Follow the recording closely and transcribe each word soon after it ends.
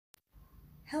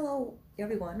Hello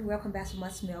everyone, welcome back to my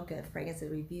Smell Good fragrance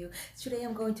review. Today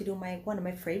I'm going to do one of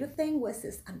my favorite things, which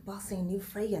is unboxing new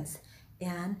fragrance,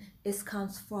 and it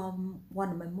comes from one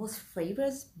of my most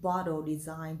favorite bottle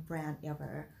design brand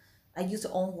ever. I used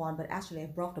to own one, but actually I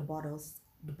broke the bottles.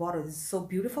 The bottle is so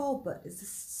beautiful, but it's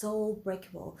just so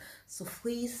breakable. So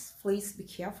please be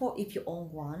careful if you own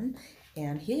one.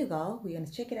 And here you go. We're gonna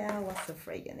check it out. What the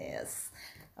fragrance is.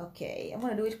 Okay, I'm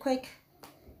gonna do it quick.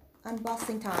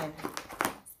 Unboxing time.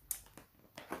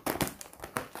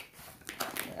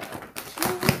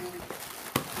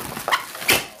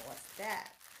 That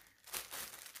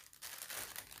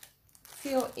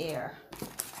Seal Air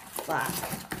flask,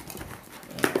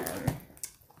 and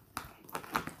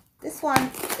this one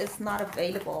is not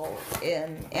available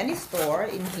in any store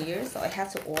in here, so I had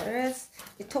to order it.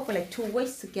 It took me like 2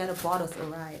 weeks to get the bottles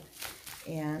arrived,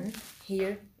 and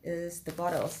here is the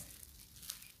bottles.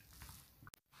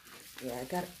 Yeah, I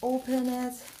gotta open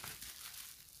it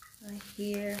right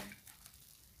here.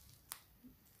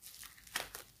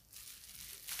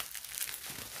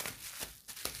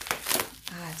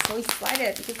 I'm so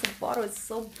excited because the bottle is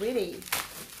so pretty.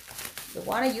 The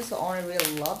one I used to own, I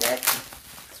really loved it.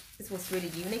 It was really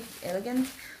unique, elegant.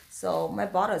 So my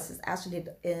bottle is actually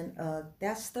in a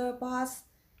tester box.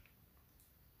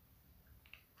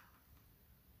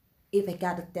 If I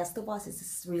got the tester box,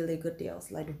 it's really good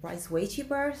deals. Like the price way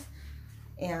cheaper,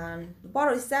 and the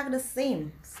bottle is exactly the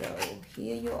same. So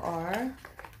here you are.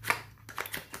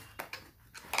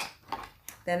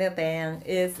 Then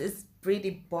it's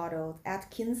pretty bottle.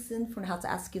 Atkinson from the house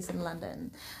Atkinson,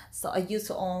 London. So I used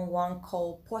to own one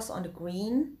called Ports on the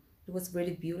Green. It was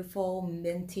really beautiful,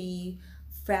 minty,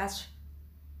 fresh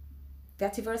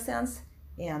vetiver scents.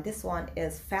 And this one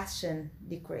is Fashion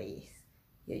Decrease.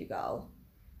 Here you go.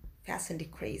 Fashion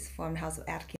Decrease from the house of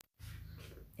Atkinson.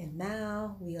 And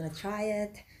now we're gonna try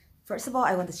it. First of all,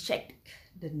 I want to check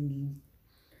the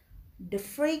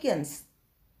fragrance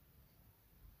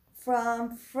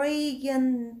from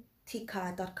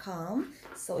fragrantica.com.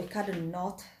 So it got a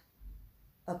note,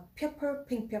 a pepper,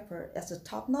 pink pepper as the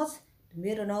top note. The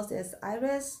middle note is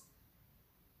iris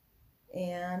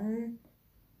and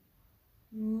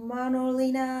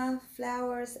manolina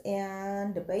flowers,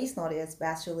 and the base note is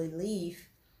patchouli leaf.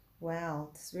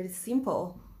 Wow, it's really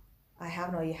simple. I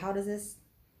have no idea how does this.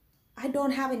 I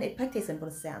don't have any expectation for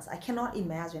the scents. I cannot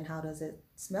imagine how does it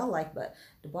smell like, but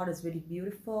the bottle is really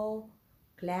beautiful.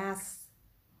 Glass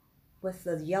with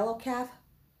the yellow cap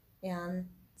and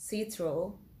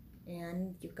see-through,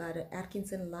 and you got an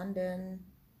Atkinson London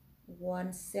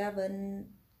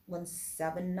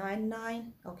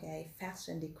 1799. Okay,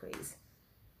 Fashion Decrease.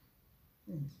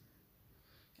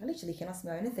 I literally cannot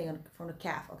smell anything from the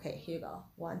cap. Okay, here you go.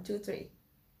 1, 2, 3.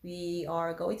 We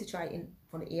are going to try in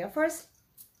from the air first.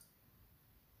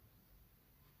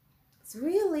 It's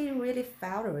really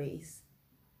powdery.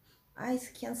 I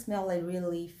can smell like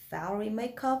really powdery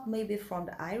makeup, maybe from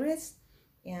the iris.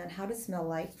 And how does it smell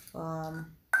like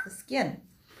from the skin?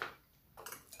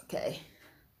 Okay.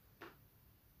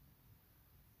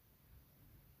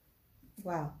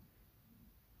 Wow.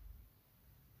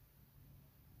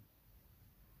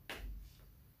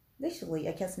 Literally,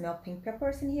 I can smell pink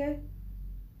peppers in here.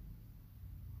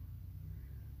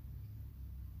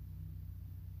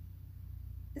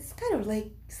 It's kind of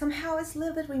like, somehow it's a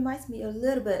little bit, reminds me a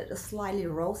little bit of slightly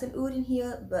rose and oud in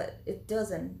here, but it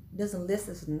doesn't list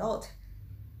as a note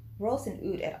rose and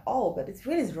oud at all, but it's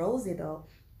really rosy though.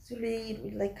 It's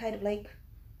really like kind of like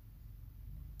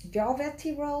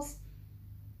velvety rose.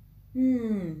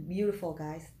 Beautiful,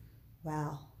 guys.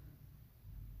 Wow.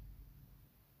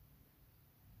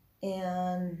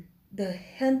 And the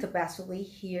hint of patchouli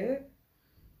here,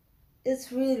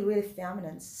 it's really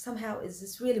feminine. Somehow it's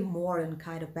just really modern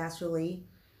kind of patchouli.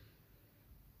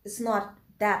 It's not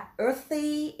that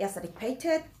earthy as I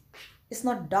depicted. It's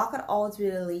not dark at all. It's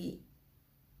really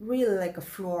like a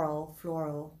floral,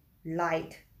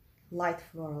 light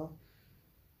floral.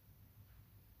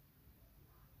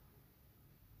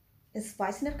 And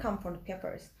spiciness comes from the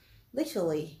peppers.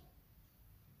 Literally,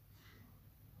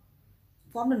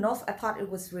 from the nose, I thought it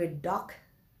was really dark,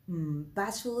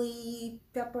 patchouli,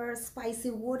 pepper, spicy,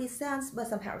 woody scents, but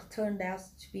somehow it turned out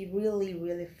to be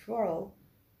really floral.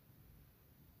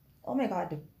 Oh my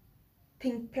god, the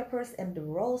pink peppers and the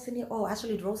rose in here. Oh,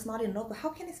 actually the rose not enough, but how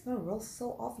can I smell rose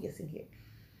so obvious in here?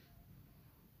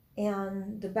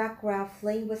 And the background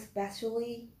flame with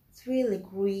patchouli. It's really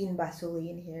green patchouli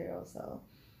in here also.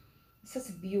 It's such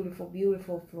a beautiful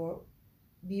floor,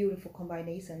 beautiful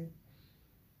combination.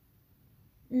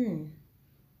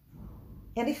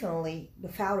 Additionally, the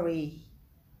powdery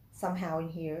somehow in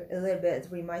here. A little bit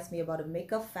reminds me about a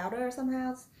makeup powder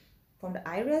somehow from the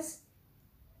iris,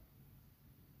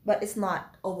 but it's not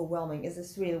overwhelming. It's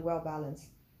just really well balanced.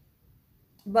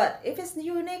 But if it's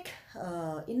unique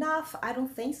enough, I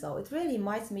don't think so. It really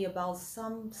reminds me about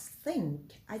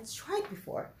something I tried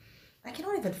before. I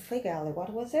cannot even figure out like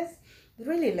what was this.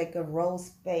 Really like a rose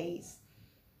base.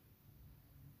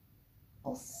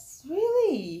 Oh,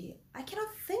 really? I cannot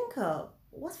think of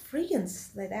what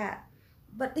fragrance like that.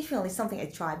 But definitely something I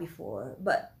tried before.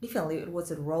 But definitely it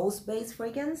was a rose-based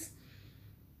fragrance.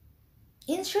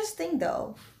 Interesting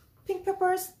though. Pink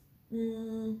peppers.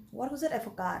 What was it? I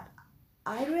forgot.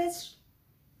 Iris.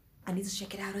 I need to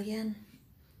check it out again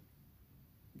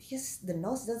because the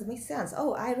notes doesn't make sense.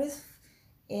 Oh, iris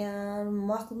and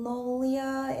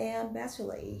magnolia and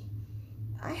patchouli.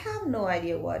 I have no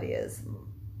idea what is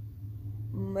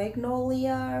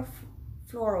magnolia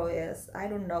floral is. I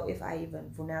don't know if I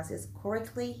even pronounce it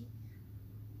correctly.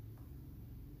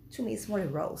 To me, it's more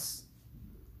rose.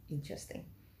 Interesting.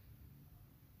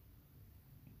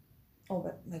 Oh,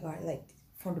 but my God, like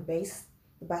from the base,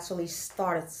 the patchouli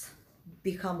starts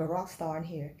become a rock star in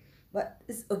here. But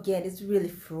it's again, it's really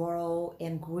floral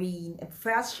and green and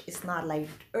fresh. It's not like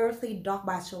earthy dark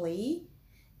patchouli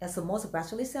as the most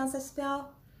patchouli scents I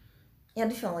smell. And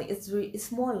definitely,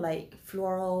 it's more like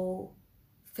floral,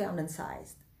 feminine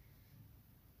sized.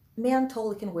 Men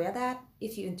totally can wear that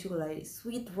if you're into like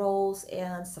sweet rose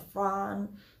and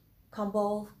saffron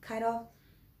combo kind of.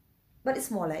 But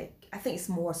it's more like I think it's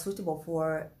more suitable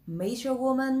for mature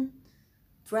woman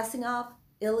dressing up,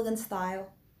 elegant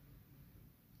style.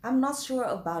 I'm not sure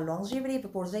about longevity.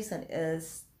 Vaporization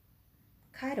is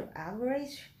kind of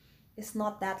average. It's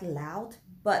not that loud,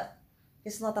 but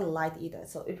it's not that light either.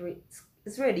 So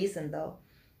it's very decent though.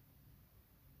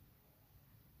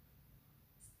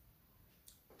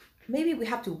 Maybe we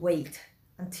have to wait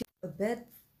until a bit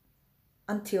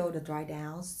until the dry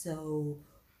down. So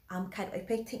I'm kind of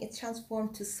expecting it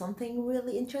transform to something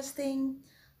really interesting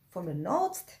from the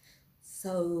notes.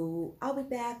 So I'll be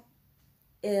back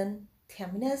in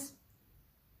 10 minutes.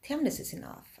 10 minutes is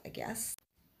enough, I guess.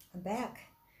 I'm back,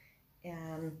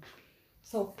 and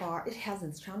so far it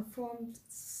hasn't transformed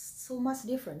so much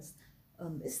difference.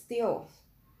 It's still,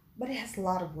 but it has a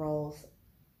lot of rose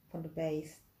from the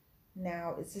base.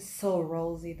 Now it's just so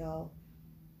rosy though.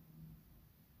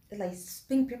 It's like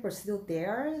pink pepper still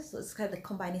there, so it's kind of like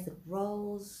combining the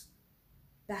rose,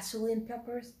 basil and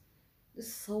peppers.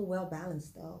 It's so well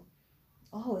balanced though.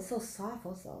 Oh, it's so soft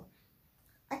also.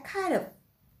 I kind of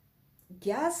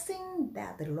guessing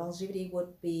that the longevity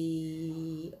would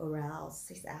be around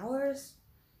 6 hours,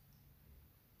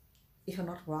 if I'm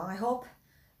not wrong, I hope.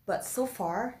 But so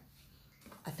far,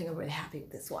 I think I'm really happy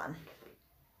with this one.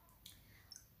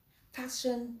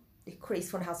 Fashion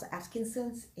decrease from the house of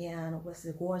Atkinson's and with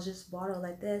a gorgeous bottle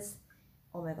like this.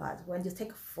 Oh my God, when you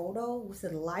take a photo with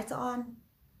the lights on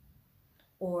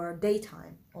or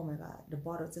daytime, oh my God, the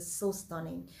bottle is just so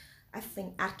stunning. I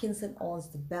think Atkinson owns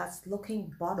the best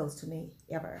looking bottles to me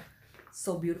ever.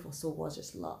 So beautiful, so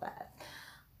gorgeous, love that.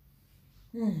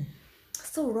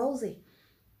 So rosy.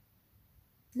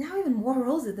 Now even more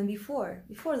rosy than before.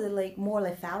 Before they're like more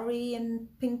like flowery and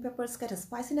pink peppers kind of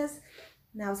spiciness.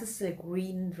 Now it's just like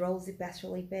green, rosy,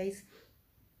 patchouli base.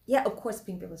 Yeah, of course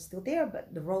pink pepper is still there,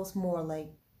 but the rose more like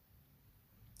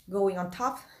going on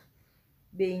top,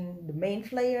 being the main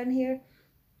flavor in here.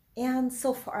 And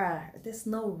so far, there's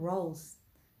no rose.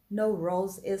 No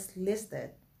rose is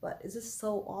listed, but it's just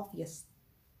so obvious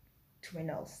to my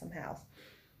nose somehow.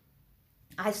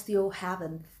 I still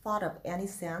haven't thought of any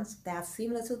scents that's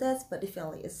similar to this, but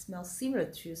definitely it smells similar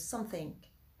to something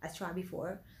I tried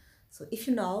before. So if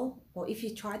you know, or if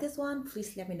you try this one,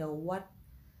 please let me know what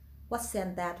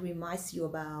scent that reminds you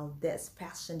about this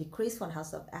Passion Decrease from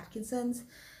House of Atkinson's.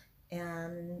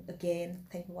 And again,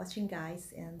 thank you for watching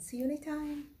guys, and see you next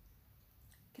time.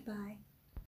 Goodbye.